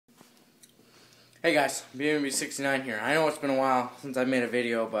Hey guys, BMB69 here. I know it's been a while since I made a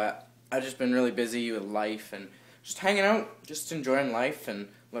video, but I've just been really busy with life and just hanging out, just enjoying life. And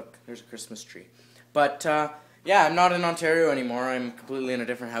look, there's a Christmas tree. But yeah, I'm not in Ontario anymore. I'm completely in a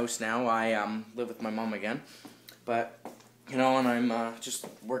different house now. I live with my mom again. But you know, and I'm just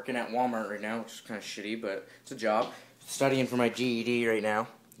working at Walmart right now, which is kind of shitty, but it's a job. Studying for my GED right now,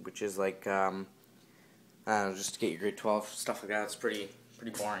 which is like I don't know, just to get your grade 12 stuff like that. It's pretty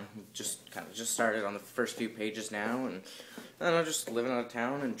boring. Just kind of just started on the first few pages now, and I don't know, just living out of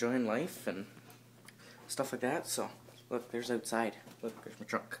town, enjoying life and stuff like that. So look, there's outside. Look, there's my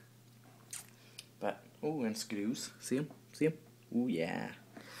truck. But oh, and skidoos. See him? See him? Ooh yeah.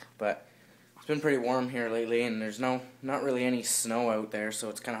 But it's been pretty warm here lately, and there's not really any snow out there, so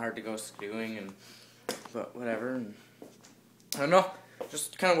it's kind of hard to go skidooing, and but whatever. And I don't know,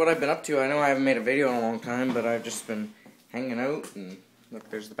 just kind of what I've been up to. I know I haven't made a video in a long time, but I've just been hanging out. And look,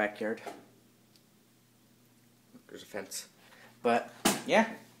 there's the backyard. Look, there's a fence. But yeah,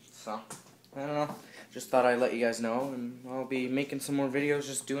 so I don't know. Just thought I'd let you guys know, and I'll be making some more videos,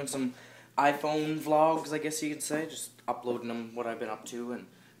 just doing some iPhone vlogs, I guess you could say, just uploading them, what I've been up to and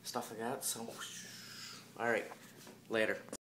stuff like that. So, alright, later.